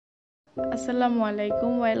আসসালামু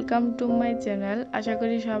আলাইকুম, welcome to my channel. আশা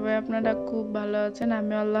করি সবাই আপনারা খুব ভালো আছেন।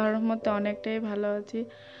 আমি আল্লাহর রহমতে অনেকটাই ভালো আছি।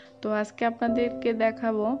 তো আজকে আপনাদেরকে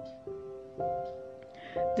দেখাবো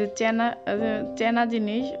যে চেনা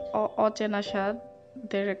জিনিস অচেনা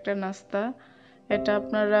স্বাদের একটা নাস্তা। এটা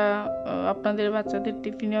আপনারা আপনাদের বাচ্চাদের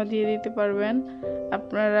টিফিনেও দিয়ে দিতে পারবেন।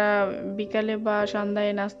 আপনারা বিকালে বা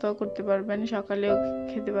সন্ধ্যায় নাস্তাও করতে পারবেন, সকালেও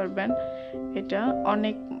খেতে পারবেন। এটা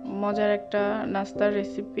অনেক মজার একটা নাস্তার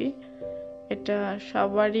রেসিপি। এটা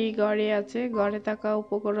সবারই ঘরে আছে, ঘরে থাকা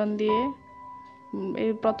উপকরণ দিয়ে।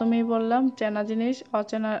 এই প্রথমেই বললাম চেনা জিনিস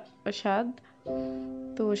অচেনা স্বাদ।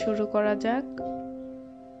 তো শুরু করা যাক।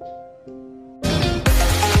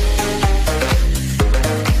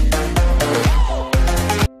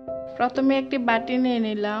 প্রথমে একটি বাটি নিয়ে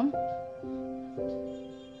নিলাম,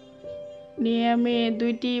 নিয়ে আমি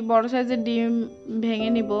 2টি বড় সাইজের ডিম ভেঙে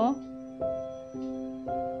নিব।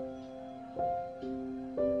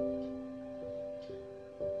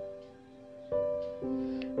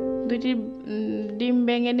 দুইটি ডিম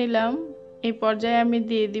ভেঙে নিলাম। এই পর্যায়ে আমি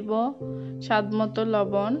দিয়ে দিব স্বাদ মতো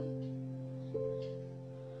লবণ,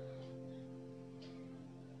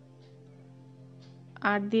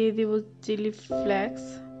 আর দিয়ে দিব চিলি ফ্লেক্স,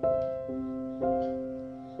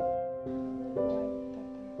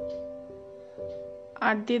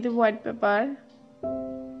 আর দিয়ে দিব হোয়াইট পেপার।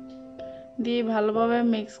 দিয়ে ভালোভাবে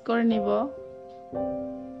মিক্স করে নিব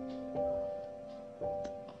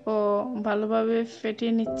ও ভালোভাবে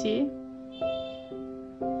ফেটিয়ে নিচ্ছি।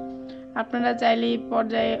 আপনারা চাইলে এই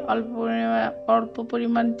পর্যায়ে অল্প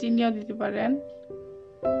পরিমাণ চিনিও দিতে পারেন।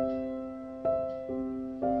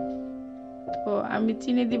 তো আমি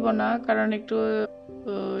চিনি দিব না, কারণ একটু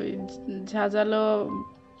ঝাঁঝালো,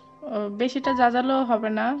 বেশিটা ঝাঁঝালো হবে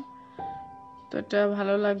না, তো এটা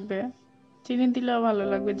ভালো লাগবে। চিনি দিলেও ভালো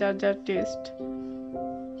লাগবে, যার যার টেস্ট।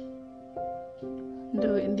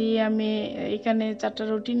 দিয়ে আমি এখানে 4টা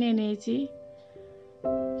রুটি নিয়ে নিয়েছি।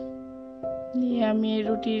 নিয়ে আমি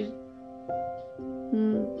রুটির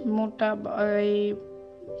মোটা এই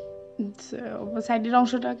সাইডের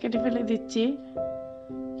অংশটা কেটে ফেলে দিচ্ছি।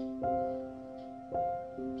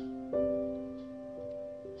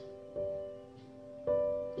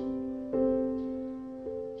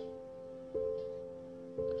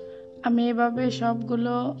 আমি এভাবে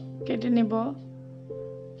সবগুলো কেটে নিব,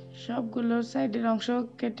 সবগুলো সাইডের অংশ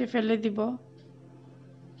কেটে ফেলে দিব।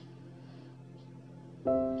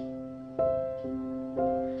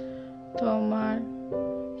 তো আমার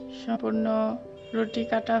সম্পূর্ণ রুটি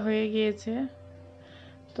কাটা হয়ে গিয়েছে।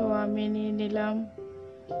 তো আমি নিয়ে নিলাম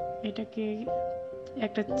এটাকে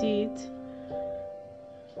একটা চিজ।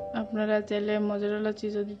 আপনারা চাইলে মজারেলা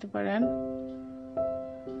চিজও দিতে পারেন।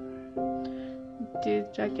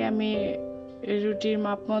 চিজটাকে আমি রুটির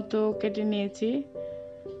মাপ মতো কেটে নিয়েছি।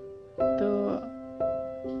 তো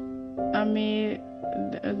আমি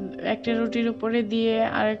একটা রুটির উপরে দিয়ে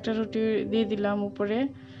আরেকটা রুটি দিয়ে দিলাম উপরে,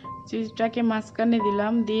 চিজটাকে মাঝখানে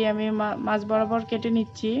দিলাম, দিয়ে আমি মাছ বরাবর কেটে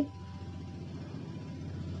নিচ্ছি।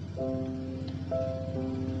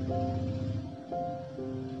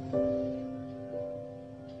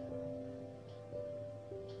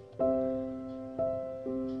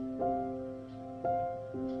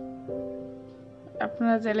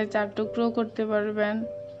 আপনারা চাইলে 4 টুকরো করতে পারবেন।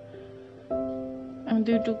 আমি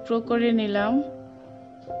 2 টুকরো করে নিলাম।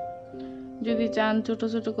 যদি চান ছোট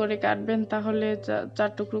ছোট করে কাটবেন তাহলে 4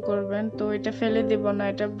 টুকরো করবেন। তো এটা ফেলে দেব না,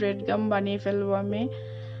 এটা ব্রেড গাম বানিয়ে ফেলবো আমি।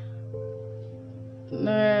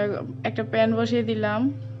 একটা প্যান বসিয়ে দিলাম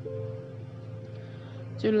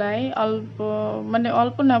চুলায়,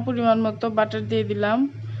 অল্প না, পরিমাণ মতো বাটার দিয়ে দিলাম।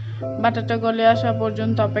 বাটারটা গলে আসা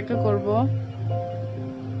পর্যন্ত অপেক্ষা করব।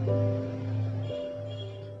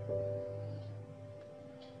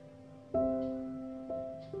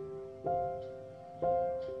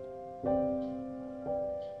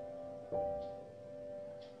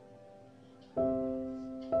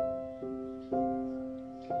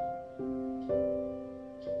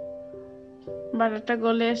 বাটারটা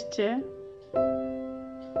গলে এসছে।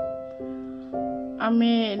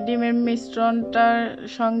 আমি ডিমের মিশ্রণটার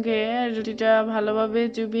সঙ্গে রুটিটা ভালোভাবে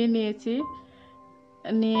চুবিয়ে নিয়েছি।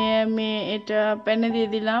 নিয়ে আমি এটা প্যানে দিয়ে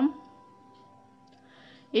দিলাম।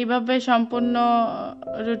 এইভাবে সম্পূর্ণ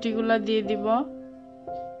রুটিগুলা দিয়ে দিব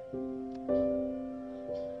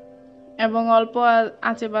এবং অল্প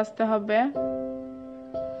আঁচে ভাজতে হবে।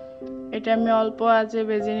 এটা আমি অল্প আঁচে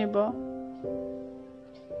ভেজে নিব।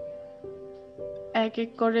 এক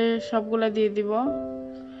এক করে সবগুলা দিয়ে দিব।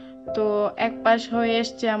 তো এক পাশ হয়ে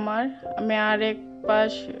এসছে আমার, আমি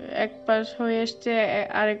এক পাশ হয়ে এসছে,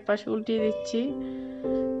 আরেক পাশ উল্টিয়ে দিচ্ছি।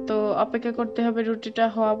 তো অপেক্ষা করতে হবে রুটিটা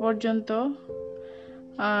হওয়া পর্যন্ত।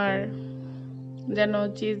 আর যেন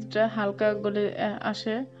চিজটা হালকা গলে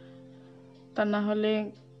আসে, তা না হলে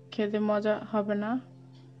খেতে মজা হবে না।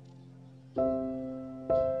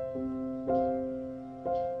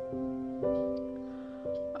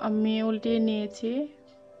 আমি উল্টিয়ে নিয়েছি,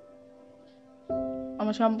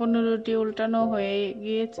 আমার সম্পূর্ণ রুটি উল্টানো হয়ে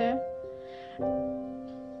গিয়েছে।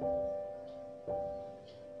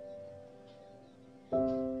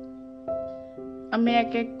 আমি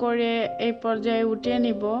এক এক করে এই পর্যায়ে উঠিয়ে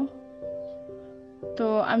নিব। তো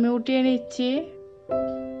আমি উঠিয়ে নিচ্ছি।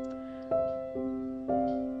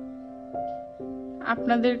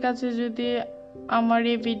 আপনাদের কাছে যদি আমার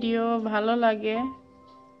এই ভিডিও ভালো লাগে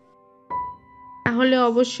তাহলে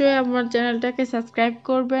অবশ্যই আমার চ্যানেলটাকে সাবস্ক্রাইব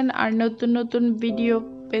করবেন, আর নতুন নতুন ভিডিও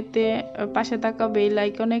পেতে পাশে থাকা বেল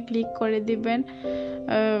আইকনে ক্লিক করে দিবেন।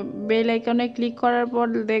 বেল আইকনে ক্লিক করার পর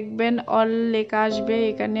দেখবেন অল লেখা আসবে,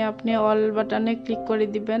 এখানে আপনি অল বাটনে ক্লিক করে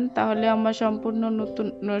দিবেন, তাহলে আমার সম্পূর্ণ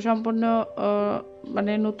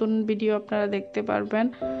নতুন ভিডিও আপনারা দেখতে পারবেন।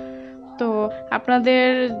 তো আপনাদের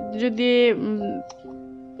যদি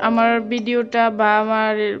আমার ভিডিওটা বা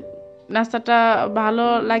আমার নাস্তাটা ভালো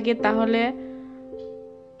লাগে তাহলে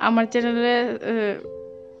আমার চ্যানেলে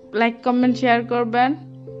লাইক কমেন্ট শেয়ার করবেন,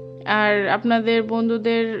 আর আপনাদের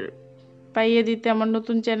বন্ধুদের পাইয়ে দিতে আমার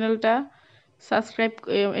নতুন চ্যানেলটা সাবস্ক্রাইব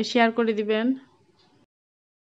শেয়ার করে দিবেন।